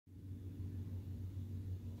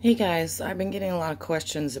Hey guys, I've been getting a lot of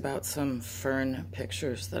questions about some fern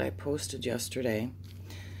pictures that I posted yesterday,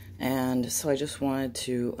 and so I just wanted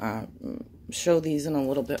to show these in a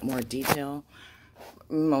little bit more detail.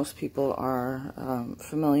 Most people are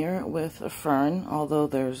familiar with a fern, although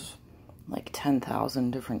there's like 10,000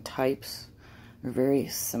 different types. They're very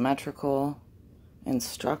symmetrical in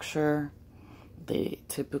structure. They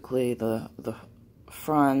typically, the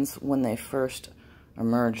fronds, when they first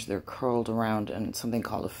emerge, they're curled around in something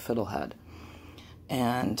called a fiddlehead.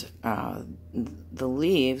 And the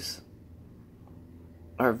leaves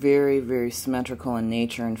are very, very symmetrical in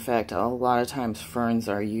nature. In fact, a lot of times ferns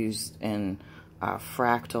are used in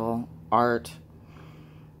fractal art.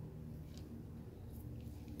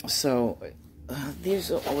 So these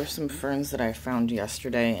were some ferns that I found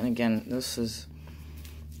yesterday. And again, this is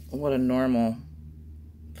what a normal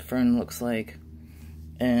fern looks like.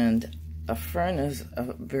 And a fern is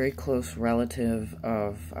a very close relative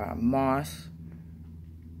of moss.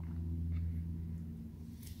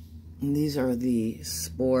 And these are the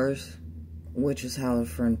spores, which is how the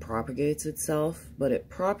fern propagates itself. But it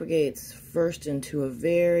propagates first into a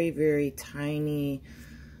very, very tiny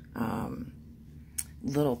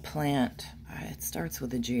little plant. It starts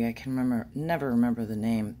with a G. I can never remember the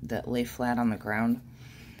name, that lay flat on the ground.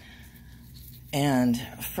 And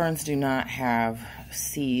ferns do not have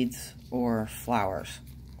seeds or flowers.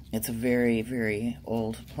 It's a very, very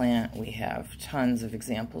old plant. We have tons of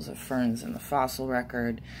examples of ferns in the fossil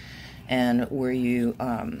record, and where you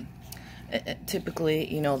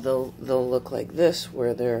typically, you know, they'll look like this,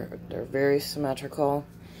 where they're very symmetrical,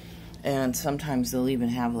 and sometimes they'll even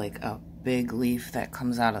have like a big leaf that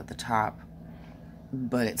comes out at the top,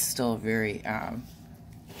 but it's still a very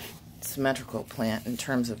symmetrical plant in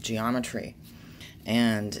terms of geometry.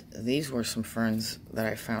 And these were some ferns that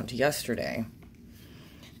I found yesterday.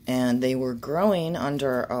 And they were growing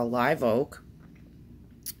under a live oak,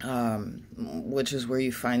 which is where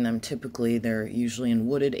you find them typically. They're usually in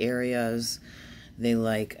wooded areas. They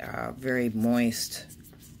like very moist,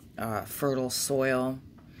 fertile soil.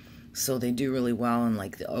 So they do really well in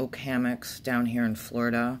like the oak hammocks down here in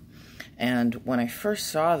Florida. And when I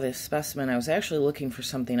first saw this specimen, I was actually looking for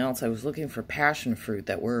something else. I was looking for passion fruit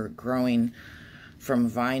that were growing from a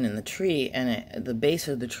vine in the tree, and the base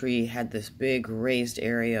of the tree had this big raised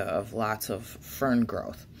area of lots of fern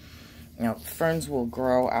growth. Now, ferns will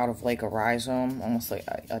grow out of like a rhizome, almost like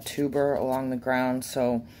a tuber along the ground,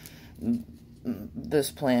 so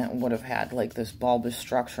this plant would have had like this bulbous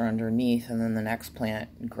structure underneath, and then the next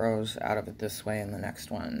plant grows out of it this way, and the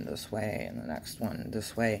next one this way, and the next one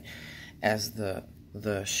this way, as the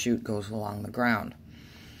shoot goes along the ground.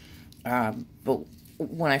 But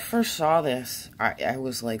when I first saw this, I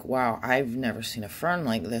was like, wow, I've never seen a fern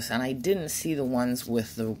like this. And I didn't see the ones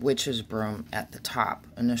with the witch's broom at the top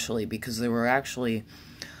initially, because there were actually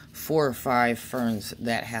 4 or 5 ferns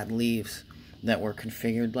that had leaves that were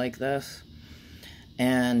configured like this.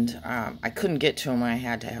 And I couldn't get to them. I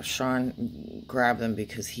had to have Sean grab them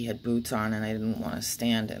because he had boots on and I didn't want to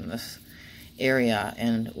stand in this area.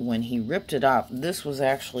 And when he ripped it up, this was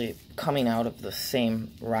actually coming out of the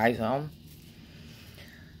same rhizome.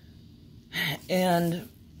 And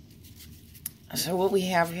so what we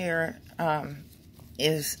have here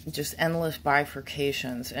is just endless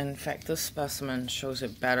bifurcations. And in fact, this specimen shows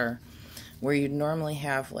it better, where you'd normally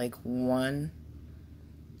have like one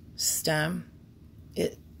stem.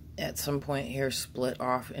 It at some point here split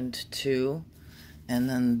off into 2, and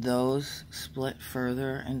then those split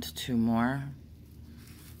further into 2 more,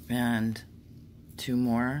 and 2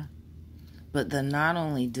 more. But then not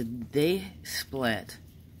only did they split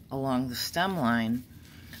along the stem line,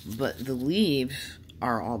 but the leaves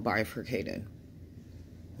are all bifurcated.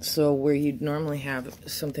 So where you'd normally have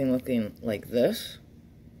something looking like this,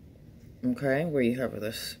 okay, where you have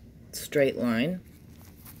this straight line,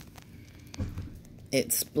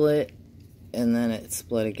 it split, and then it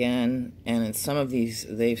split again, and in some of these,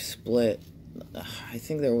 they've split, I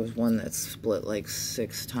think there was one that split like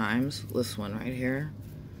 6 times, this one right here.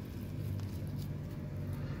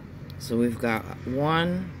 So we've got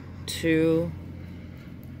 1, 2,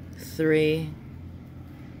 3,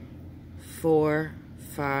 4,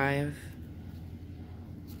 5,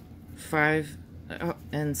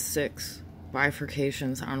 and 6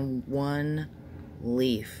 bifurcations on one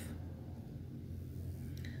leaf.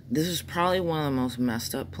 This is probably one of the most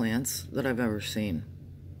messed up plants that I've ever seen.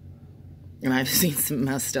 And I've seen some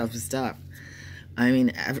messed up stuff. I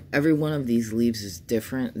mean, every one of these leaves is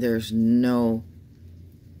different. There's no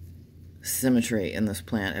symmetry in this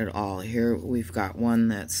plant at all. Here we've got one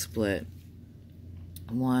that's split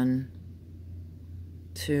 1,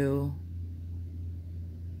 2,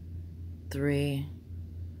 3,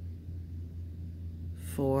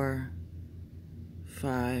 4,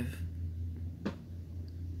 5,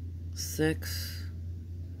 6.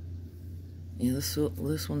 Yeah, this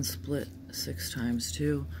one split 6 times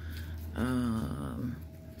too. I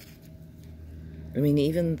mean,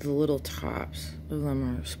 even the little tops of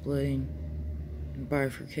them are splitting and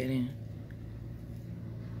bifurcating.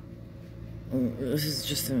 This is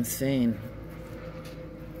just insane.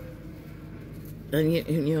 And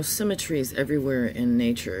you know, symmetry is everywhere in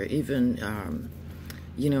nature. Even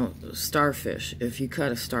you know, starfish. If you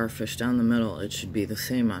cut a starfish down the middle, it should be the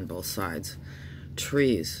same on both sides.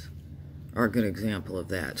 Trees are a good example of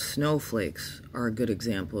that. Snowflakes are a good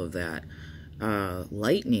example of that.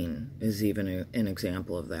 Lightning is even an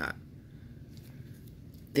example of that.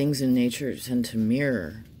 Things in nature tend to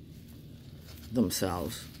mirror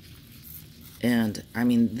themselves. And, I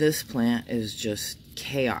mean, this plant is just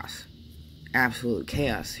chaos. Absolute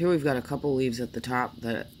chaos. Here we've got a couple leaves at the top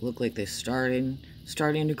that look like they're starting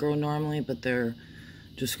to grow normally, but they're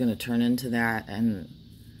just going to turn into that, and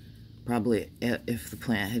probably if the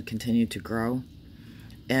plant had continued to grow.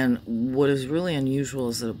 And what is really unusual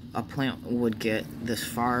is that a plant would get this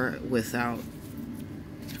far without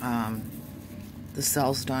the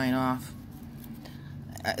cells dying off,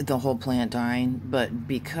 the whole plant dying, but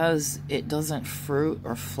because it doesn't fruit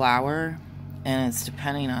or flower, and it's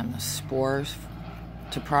depending on the spores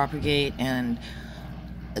to propagate, and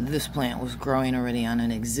this plant was growing already on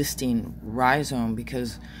an existing rhizome,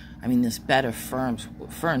 because, I mean, this bed of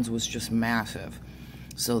ferns was just massive.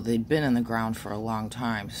 So they'd been in the ground for a long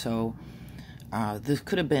time. So this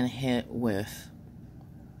could have been hit with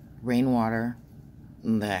rainwater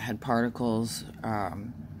that had particles.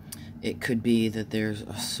 It could be that there's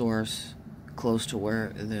a source close to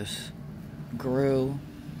where this grew.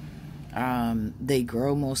 They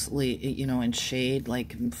grow mostly, you know, in shade.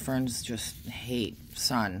 Like, ferns just hate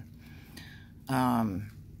sun.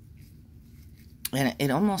 And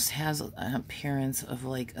it almost has an appearance of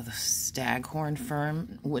like the staghorn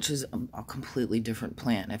fern, which is a completely different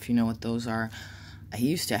plant, if you know what those are. I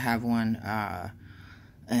used to have one,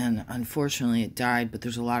 and unfortunately it died, but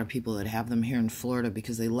there's a lot of people that have them here in Florida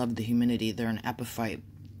because they love the humidity. They're an epiphyte,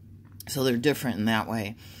 so they're different in that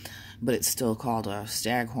way, but it's still called a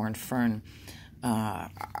staghorn fern.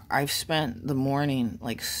 I've spent the morning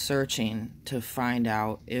like searching to find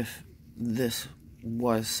out if this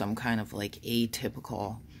was some kind of like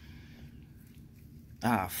atypical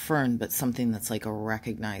fern, but something that's like a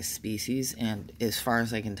recognized species, and as far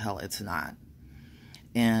as I can tell, it's not.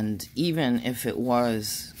 And even if it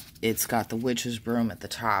was, it's got the witch's broom at the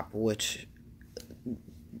top, which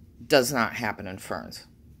does not happen in ferns,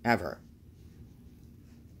 ever.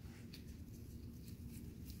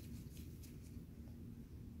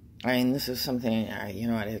 I mean, this is something, you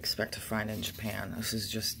know, I'd expect to find in Japan. This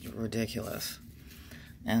is just ridiculous.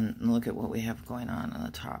 And look at what we have going on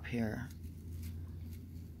the top here.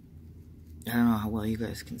 I don't know how well you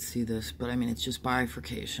guys can see this, but I mean, it's just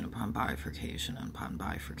bifurcation upon bifurcation upon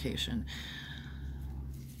bifurcation.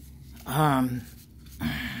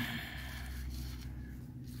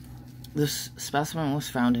 This specimen was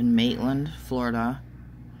found in Maitland, Florida,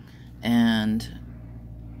 and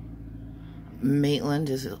Maitland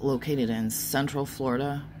is located in central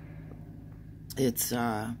Florida. It's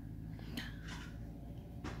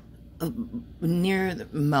near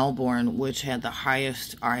Melbourne, which had the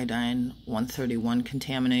highest iodine-131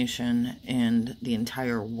 contamination in the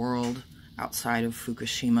entire world outside of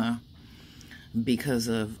Fukushima, because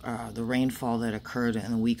of the rainfall that occurred in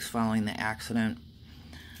the weeks following the accident.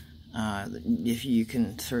 If you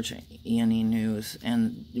can search E&E News,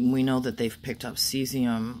 and we know that they've picked up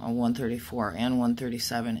cesium-134 and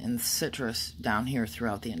 137 in citrus down here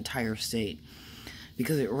throughout the entire state,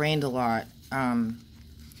 because it rained a lot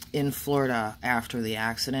in Florida after the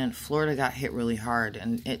accident. Florida got hit really hard,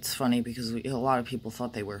 and it's funny because a lot of people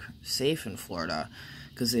thought they were safe in Florida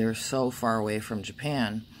because they are so far away from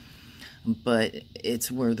Japan, but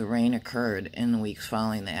it's where the rain occurred in the weeks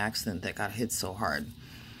following the accident that got hit so hard.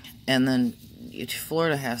 And then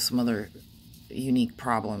Florida has some other unique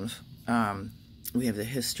problems. We have the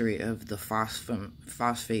history of the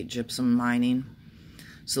phosphate gypsum mining,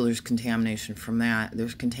 so there's contamination from that.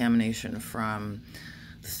 There's contamination from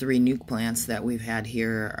the 3 nuke plants that we've had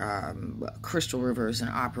here. Crystal River isn't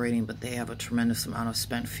operating, but they have a tremendous amount of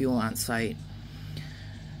spent fuel on site.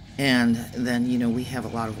 And then, you know, we have a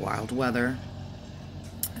lot of wild weather.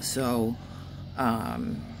 So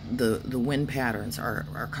the wind patterns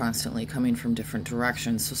are constantly coming from different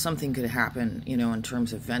directions. So something could happen, you know, in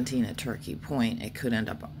terms of venting at Turkey Point. It could end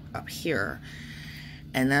up here.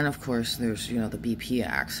 And then, of course, there's, you know, the BP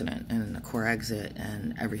accident and the core exit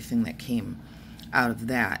and everything that came out of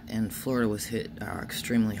that. And Florida was hit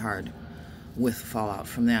extremely hard with fallout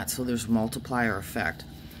from that. So there's a multiplier effect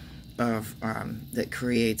of that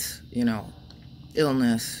creates, you know,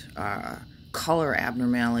 illness, color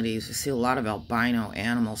abnormalities. You see a lot of albino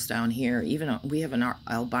animals down here. Even we have an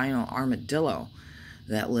albino armadillo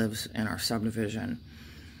that lives in our subdivision.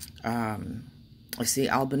 I see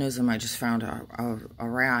albinism. I just found a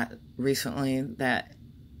rat recently that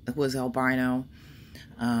was albino,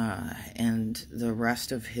 and the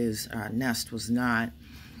rest of his nest was not.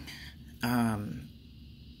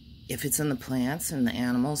 If it's in the plants and the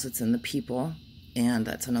animals, it's in the people. And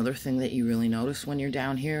that's another thing that you really notice when you're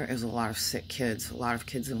down here is a lot of sick kids, a lot of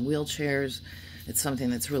kids in wheelchairs. It's something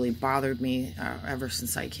that's really bothered me ever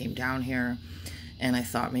since I came down here. And I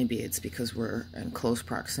thought maybe it's because we're in close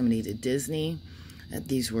proximity to Disney, that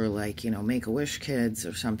these were like, you know, Make-A-Wish kids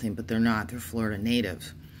or something, but they're not. They're Florida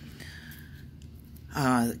natives.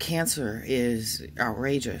 Cancer is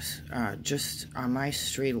outrageous. Just on my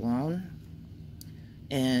street alone,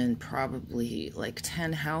 and probably like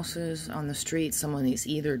 10 houses on the street, someone has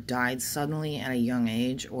either died suddenly at a young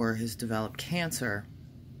age or has developed cancer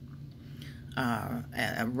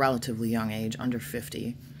at a relatively young age, under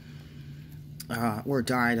 50, or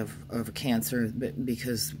died of cancer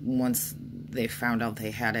because once they found out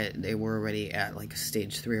they had it, they were already at like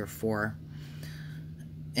stage 3 or 4.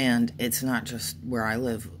 And it's not just where I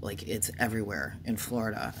live, like it's everywhere in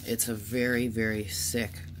Florida. It's a very, very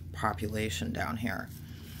sick population down here.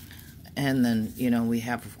 And then, you know, we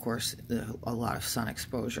have, of course, a lot of sun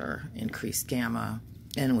exposure, increased gamma,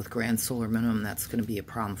 and with grand solar minimum, that's going to be a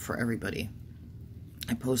problem for everybody.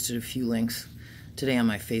 I posted a few links today on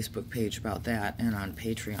my Facebook page about that and on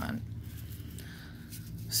Patreon.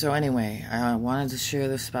 So anyway, I wanted to share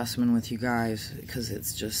this specimen with you guys because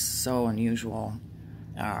it's just so unusual.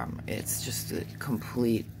 It's just a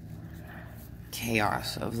complete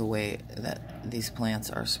chaos of the way that these plants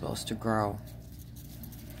are supposed to grow.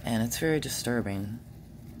 And it's very disturbing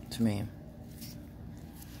to me.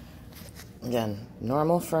 Again,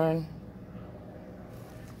 normal fern,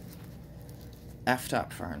 effed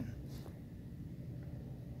up fern.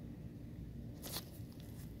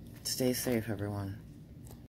 Stay safe, everyone.